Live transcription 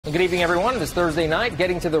Good evening, everyone. This Thursday night,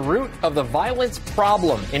 getting to the root of the violence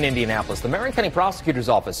problem in Indianapolis. The Marion County Prosecutor's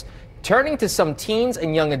Office turning to some teens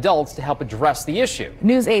and young adults to help address the issue.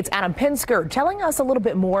 News 8's Adam Pinsker telling us a little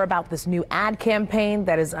bit more about this new ad campaign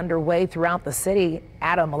that is underway throughout the city.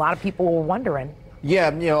 Adam, a lot of people were wondering. Yeah,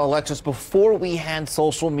 Alexis, before we had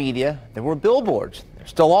social media, there were billboards. There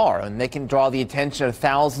still are, and they can draw the attention of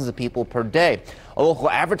thousands of people per day. A local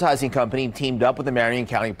advertising company teamed up with the Marion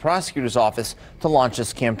County Prosecutor's Office to launch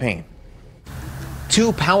this campaign.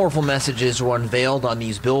 Two powerful messages were unveiled on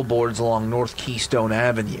these billboards along North Keystone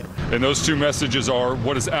Avenue. And those two messages are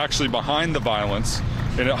what is actually behind the violence,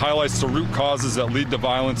 and it highlights the root causes that lead to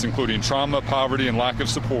violence, including trauma, poverty, and lack of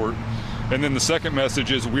support. And then the second message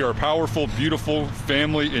is we are powerful, beautiful,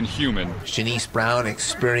 family, and human. Shanice Brown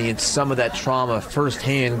experienced some of that trauma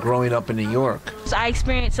firsthand growing up in New York. I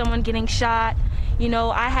experienced someone getting shot.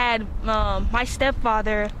 I had my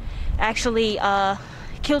stepfather actually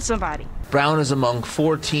killed somebody. Brown is among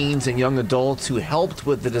 4 teens and young adults who helped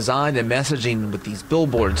with the design and messaging with these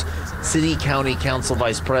billboards. City County Council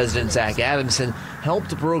Vice President Zach Adamson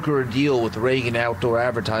helped broker a deal with Reagan Outdoor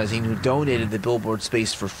Advertising, who donated the billboard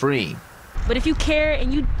space for free. But if you care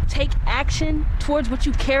and you take action towards what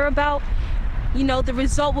you care about, the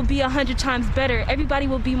result will be 100 times better. Everybody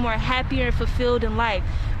will be more happier and fulfilled in life.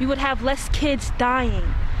 We would have less kids dying.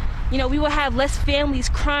 We will have less families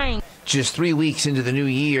crying. Just 3 weeks into the new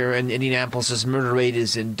year, and Indianapolis' murder rate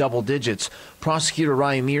is in double digits. Prosecutor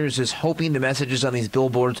Ryan Mears is hoping the messages on these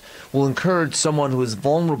billboards will encourage someone who is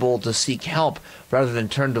vulnerable to seek help rather than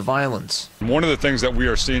turn to violence. One of the things that we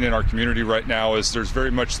are seeing in our community right now is there's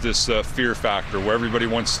very much this fear factor where everybody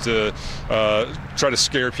wants to try to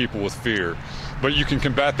scare people with fear. But you can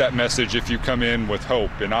combat that message if you come in with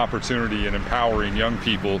hope and opportunity and empowering young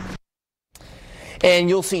people. And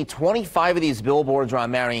you'll see 25 of these billboards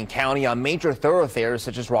around Marion County on major thoroughfares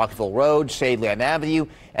such as Rockville Road, Shadley Avenue,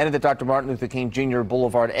 and at the Dr. Martin Luther King Jr.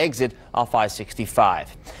 Boulevard exit off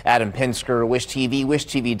 565. Adam Pinsker, Wish TV,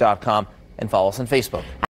 wishtv.com, and follow us on Facebook.